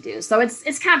things you need to do. So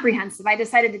it's comprehensive. I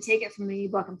decided to take it from the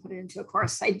ebook and put it into a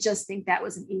course. I just think that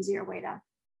was an easier way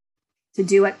to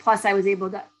do it. Plus I was able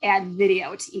to add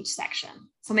video to each section.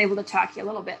 So I'm able to talk you a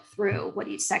little bit through what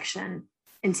each section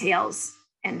entails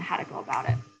and how to go about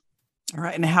it. All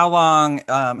right. And how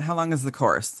long is the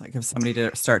course? Like if somebody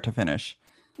did start to finish?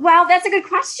 Well, that's a good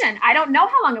question. I don't know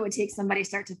how long it would take somebody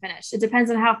start to finish. It depends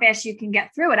on how fast you can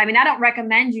get through it. I mean, I don't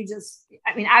recommend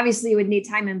obviously you would need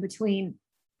time in between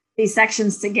these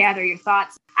sections to gather your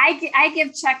thoughts. I give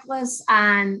checklists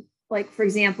on, like, for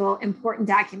example, important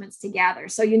documents to gather.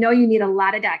 So, you need a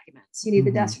lot of documents. You need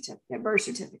the death certificate, birth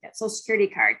certificate, social security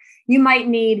card. You might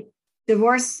need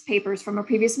divorce papers from a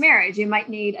previous marriage. You might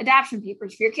need adoption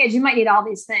papers for your kids. You might need all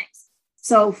these things.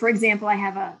 So, for example, I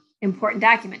have a important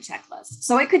document checklist.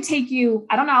 So it could take you,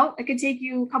 I don't know, it could take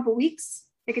you a couple of weeks.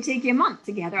 It could take you a month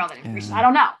to gather all that information. Yeah. I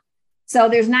don't know. So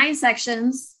there's 9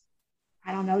 sections.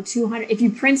 I don't know, 200. If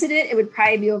you printed it, it would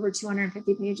probably be over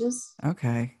 250 pages.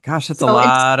 Okay. Gosh, that's a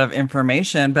lot of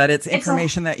information, but it's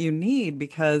information that you need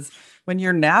because when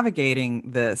you're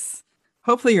navigating this,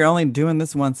 hopefully you're only doing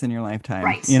this once in your lifetime,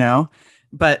 right?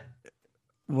 But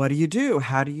what do you do?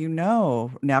 How do you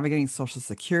know? Navigating Social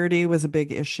Security was a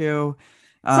big issue.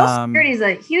 Social Security is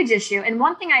a huge issue. And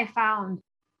one thing I found,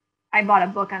 I bought a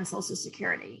book on Social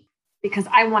Security because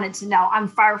I wanted to know. I'm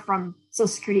far from Social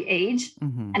Security age,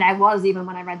 and I was even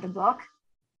when I read the book.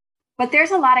 But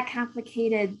there's a lot of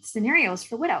complicated scenarios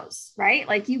for widows, right?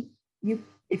 Like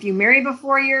if you marry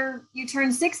before you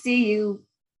turn 60, you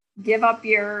give up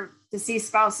your deceased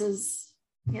spouse's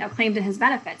claim to his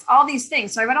benefits, all these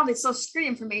things. So I read all this Social Security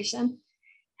information,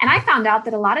 and I found out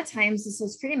that a lot of times the Social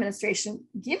Security Administration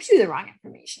gives you the wrong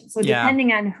information. So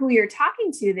depending on who you're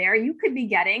talking to there, you could be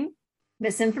getting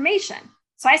misinformation.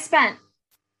 So I spent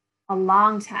a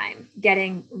long time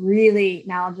getting really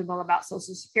knowledgeable about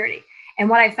Social Security. And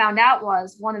what I found out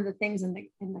was one of the things in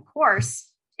the course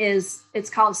is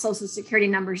it's called Social Security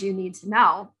numbers you need to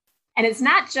know. And it's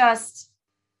not just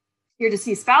your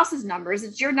deceased spouse's numbers,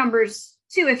 it's your numbers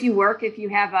too if you work, if you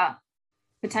have a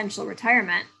potential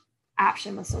retirement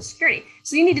option with Social Security.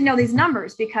 So you need to know these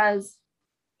numbers because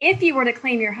if you were to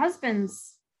claim your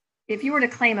husband's if you were to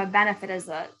claim a benefit as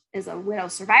a widow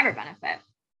survivor benefit,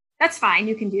 that's fine.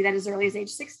 You can do that as early as age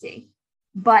 60.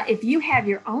 But if you have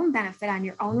your own benefit on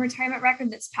your own retirement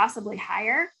record that's possibly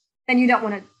higher, then you don't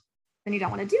want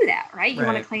to do that, right? You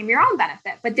want to claim your own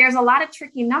benefit. But there's a lot of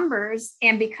tricky numbers.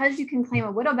 And because you can claim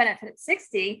a widow benefit at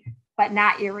 60, but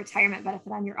not your retirement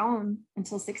benefit on your own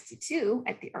until 62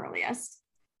 at the earliest,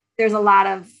 there's a lot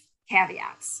of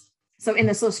caveats. So in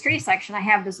the Social Security section, I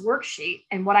have this worksheet.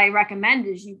 And what I recommend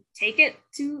is you take it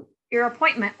to your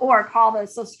appointment or call the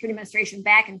Social Security Administration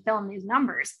back and fill in these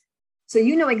numbers. So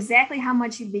you know exactly how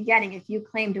much you'd be getting if you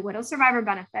claimed a widow survivor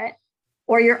benefit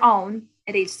or your own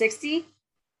at age 60,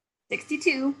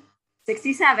 62,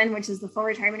 67, which is the full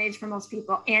retirement age for most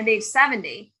people, and age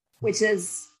 70, which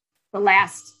is the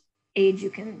last age you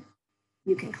can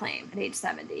claim. At age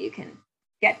 70, you can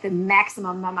get the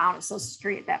maximum amount of Social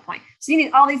Security at that point. So you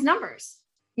need all these numbers.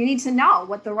 You need to know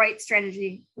what the right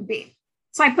strategy would be.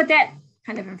 So I put that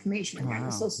kind of information in there in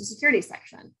the Social Security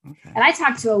section. Okay. And I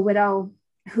talked to a widow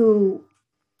who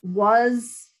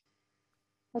was,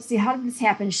 let's see, how did this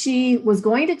happen? She was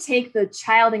going to take the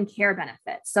child and care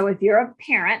benefit. So if you're a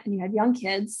parent and you have young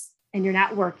kids and you're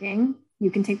not working, you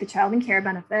can take the child and care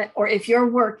benefit. Or if you're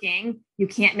working, you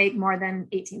can't make more than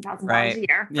 $18,000 a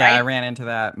year. Yeah, right? I ran into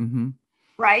that. Mm-hmm.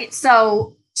 Right.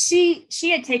 So she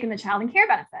had taken the child and care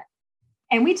benefit.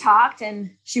 And we talked,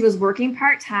 and she was working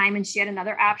part-time, and she had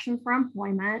another option for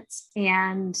employment.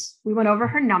 And we went over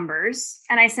her numbers.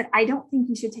 And I said, I don't think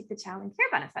you should take the child and care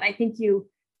benefit. I think you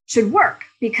should work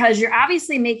because you're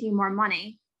obviously making more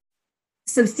money,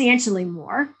 substantially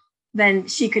more than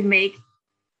she could make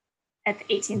at the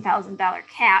 $18,000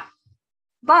 cap.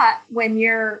 But when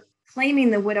you're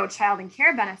claiming the widow child and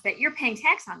care benefit, you're paying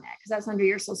tax on that because that's under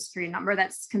your Social Security number.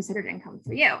 That's considered income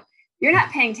for you. You're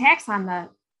not paying tax on the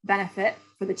benefit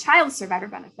for the child survivor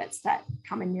benefits that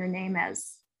come in your name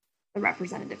as the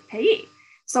representative payee.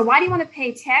 So why do you want to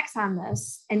pay tax on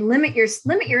this and limit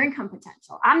your income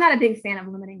potential? I'm not a big fan of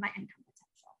limiting my income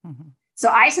potential. Mm-hmm. So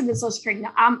I said to Social Security, no,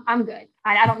 I'm good.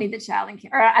 I don't need the child and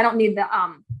care, or I don't need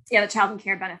the child and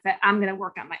care benefit. I'm going to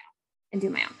work on my own and do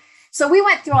my own. So we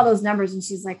went through all those numbers, and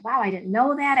she's like, wow, I didn't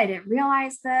know that. I didn't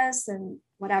realize this and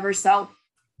whatever. So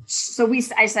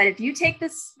I said, if you take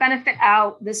this benefit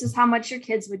out, this is how much your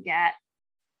kids would get.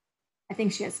 I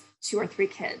think she has 2 or 3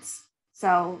 kids.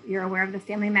 So you're aware of the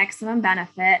family maximum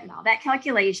benefit and all that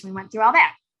calculation. We went through all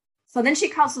that. So then she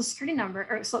called the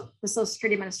Social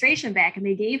Security Administration back, and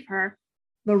they gave her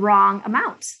the wrong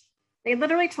amount. They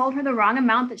literally told her the wrong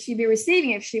amount that she'd be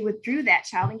receiving if she withdrew that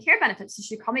child and care benefit. So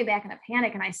she called me back in a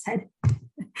panic, and I said,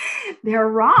 they're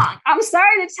wrong. I'm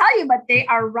sorry to tell you, but they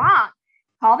are wrong.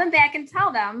 Call them back and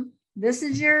tell them, this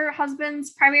is your husband's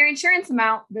primary insurance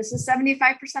amount. This is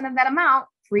 75% of that amount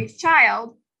for each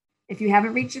child. If you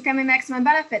haven't reached your family maximum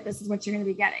benefit, this is what you're going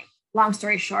to be getting. Long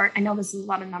story short, I know this is a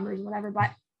lot of numbers or whatever,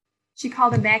 but she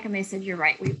called them back and they said, you're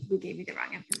right. We gave you the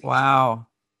wrong information.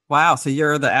 Wow. So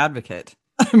you're the advocate.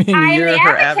 I'm the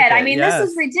advocate. I mean, yes.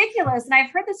 This is ridiculous. And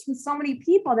I've heard this from so many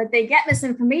people that they get this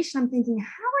information. I'm thinking, how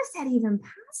is that even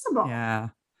possible? Yeah.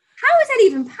 How is that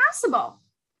even possible?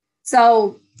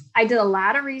 So I did a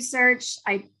lot of research.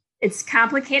 It's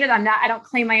complicated. I don't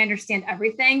claim I understand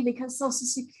everything because Social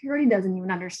Security doesn't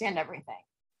even understand everything.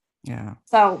 Yeah.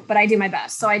 So, but I do my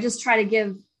best. So I just try to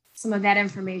give some of that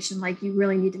information. Like, you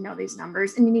really need to know these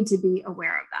numbers and you need to be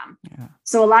aware of them. Yeah.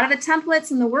 So a lot of the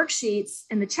templates and the worksheets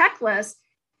and the checklist,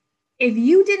 if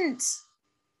you didn't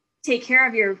take care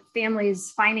of your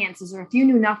family's finances, or if you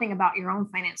knew nothing about your own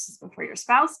finances before your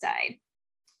spouse died,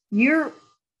 you're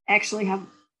actually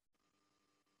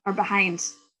are behind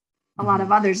a lot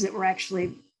of others that were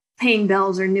actually paying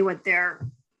bills or knew what their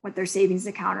savings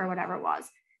account or whatever it was.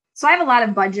 So I have a lot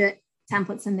of budget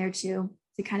templates in there too,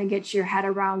 to kind of get your head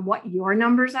around what your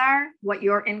numbers are, what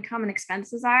your income and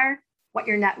expenses are, what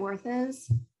your net worth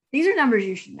is. These are numbers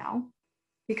you should know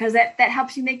because that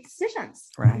helps you make decisions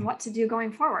on what to do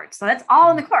going forward. So that's all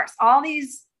in the course. All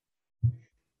these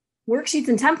worksheets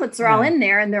and templates are all in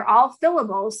there, and they're all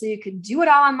fillable. So you could do it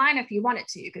all online if you wanted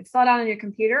to. You could fill it out on your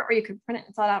computer, or you could print it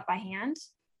and fill it out by hand.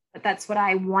 But that's what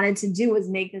I wanted to do, was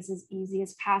make this as easy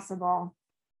as possible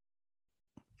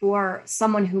for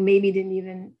someone who maybe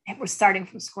was starting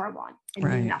from square one and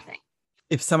knew nothing.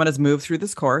 If someone has moved through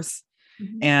this course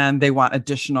and they want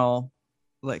additional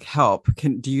help,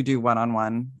 do you do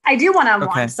one-on-one? I do one-on-one.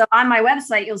 Okay. So on my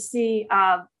website, you'll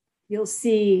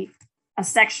see a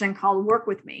section called Work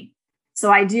With Me.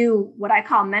 So I do what I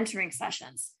call mentoring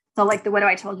sessions. So like the widow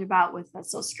I told you about with the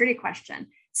Social Security question,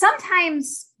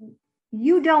 sometimes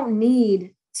you don't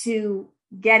need to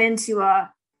get into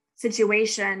a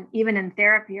situation, even in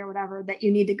therapy or whatever, that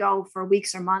you need to go for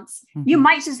weeks or months. You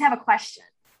might just have a question.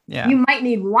 Yeah. You might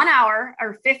need 1 hour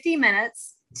or 50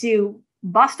 minutes to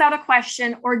bust out a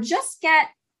question or just get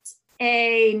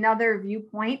another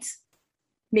viewpoint.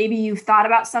 Maybe you've thought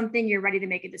about something, you're ready to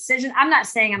make a decision. I'm not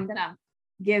saying I'm going to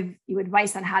give you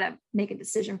advice on how to make a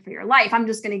decision for your life. I'm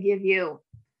just going to give you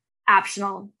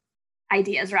optional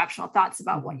ideas or optional thoughts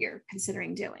about what you're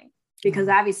considering doing. Because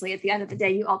obviously at the end of the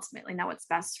day, you ultimately know what's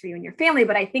best for you and your family.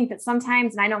 But I think that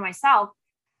sometimes, and I know myself,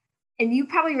 and you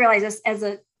probably realize this as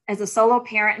a solo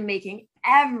parent and making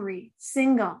every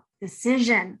single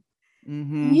decision,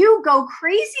 you go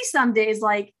crazy some days.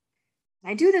 Like,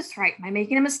 did I do this right? Am I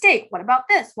making a mistake? What about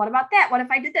this? What about that? What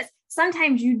if I did this?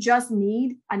 Sometimes you just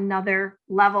need another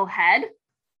level head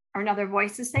or another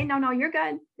voice to say, no, you're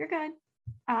good. You're good.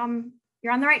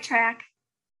 You're on the right track.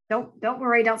 Don't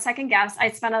worry. Don't second guess. I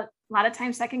spent a lot of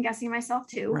time second guessing myself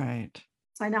too. Right.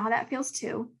 So I know how that feels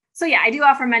too. So yeah, I do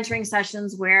offer mentoring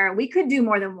sessions where we could do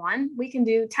more than one. We can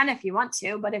do 10 if you want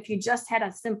to, but if you just had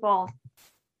a simple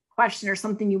question or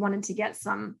something you wanted to get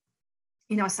some,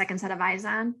 a second set of eyes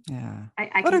on. Yeah.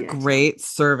 I what a great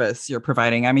service you're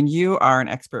providing. I mean, you are an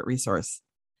expert resource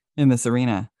in this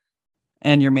arena.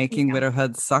 And you're making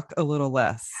widowhood suck a little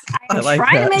less. I'm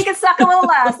trying to make it suck a little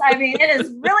less. I mean, it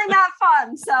is really not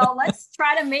fun. So let's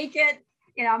try to make it,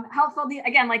 helpful.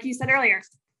 Again, like you said earlier,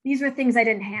 these were things I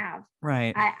didn't have.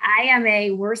 Right. I am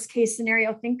a worst case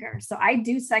scenario thinker. So I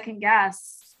do second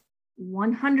guess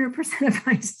 100% of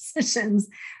my decisions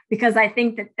because I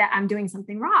think that I'm doing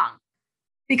something wrong.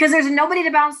 Because there's nobody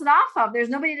to bounce it off of. There's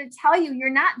nobody to tell you you're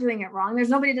not doing it wrong. There's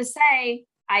nobody to say,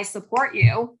 I support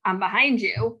you. I'm behind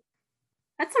you.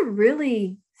 That's a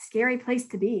really scary place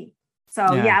to be. So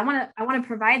I want to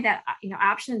provide that,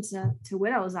 option to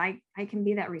widows. I can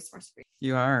be that resource for you.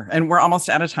 You are. And we're almost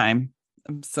out of time.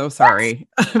 I'm so sorry.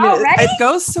 Already? It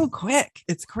goes so quick.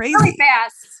 It's crazy. Really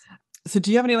fast. So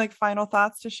do you have any final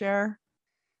thoughts to share?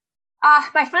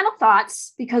 My final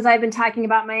thoughts, because I've been talking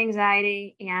about my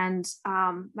anxiety and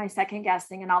my second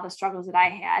guessing and all the struggles that I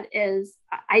had, is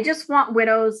I just want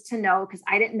widows to know, because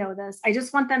I didn't know this, I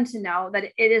just want them to know that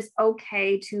it is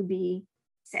okay to be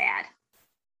sad.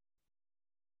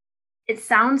 It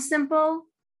sounds simple.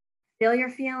 Feel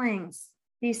your feelings.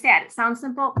 Be sad. It sounds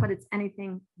simple, but it's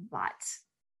anything but.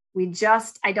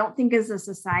 I don't think as a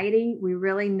society, we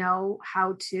really know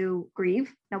how to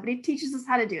grieve. Nobody teaches us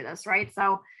how to do this, right?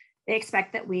 So they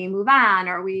expect that we move on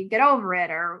or we get over it,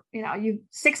 or,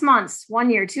 6 months, 1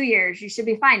 year, 2 years, you should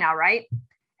be fine now, right?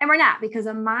 And we're not, because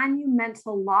a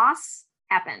monumental loss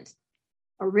happened.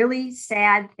 A really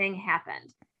sad thing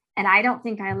happened. And I don't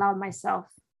think I allowed myself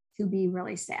to be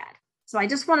really sad. So I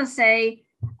just want to say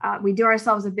we do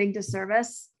ourselves a big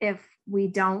disservice if we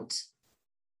don't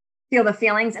feel the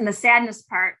feelings and the sadness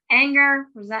part. Anger,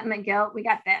 resentment, guilt, we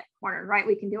got that cornered, right?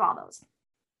 We can do all those.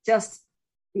 Just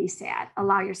be sad.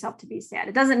 Allow yourself to be sad.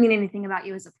 It doesn't mean anything about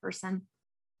you as a person.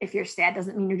 If you're sad,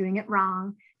 doesn't mean you're doing it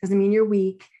wrong. Doesn't mean you're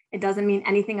weak. It doesn't mean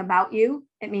anything about you.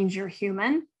 It means you're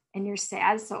human and you're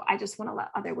sad. So I just want to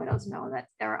let other widows know that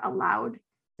they're allowed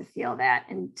to feel that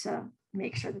and to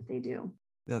make sure that they do.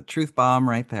 The truth bomb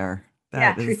right there.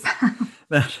 Truth bomb.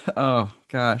 Oh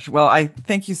gosh. Well, I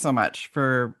thank you so much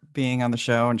for being on the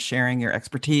show and sharing your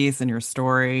expertise and your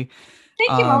story.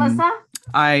 Thank you, Melissa.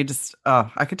 I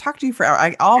could talk to you for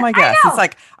hours. All my guests. It's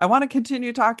like, I want to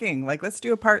continue talking. Like, let's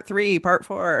do a part 3, part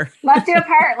 4. Let's do a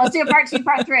part 2,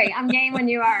 part 3. I'm game when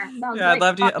you are. Sounds I'd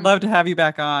love to have you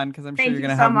back on, because I'm sure you're going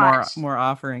to have more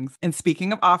offerings. And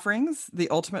speaking of offerings, the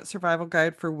Ultimate Survival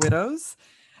Guide for Widows,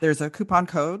 there's a coupon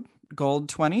code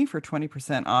GOLD20 for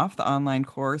 20% off the online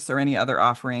course or any other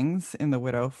offerings in the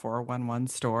Widow 411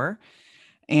 store.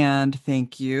 And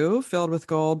thank you, Filled with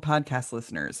Gold podcast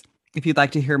listeners. If you'd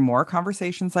like to hear more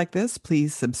conversations like this,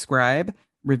 please subscribe,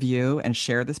 review, and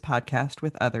share this podcast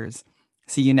with others.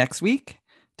 See you next week.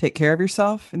 Take care of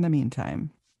yourself in the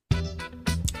meantime.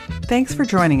 Thanks for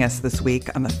joining us this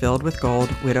week on the Filled with Gold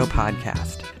Widow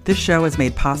podcast. This show is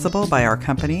made possible by our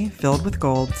company, Filled with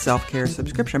Gold self-care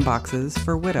subscription boxes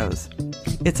for widows.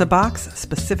 It's a box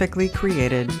specifically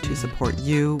created to support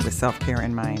you with self-care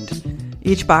in mind.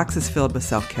 Each box is filled with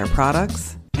self-care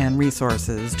products and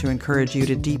resources to encourage you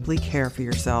to deeply care for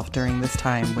yourself during this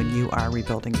time when you are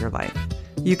rebuilding your life.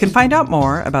 You can find out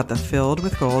more about the Filled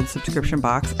with Gold subscription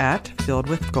box at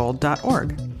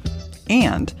filledwithgold.org.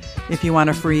 And if you want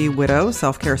a free widow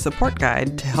self-care support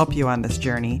guide to help you on this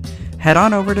journey, head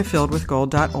on over to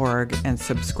filledwithgold.org and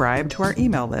subscribe to our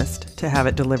email list to have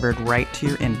it delivered right to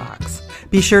your inbox.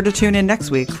 Be sure to tune in next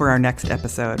week for our next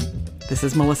episode. This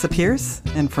is Melissa Pierce,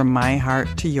 and from my heart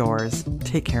to yours,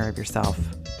 take care of yourself.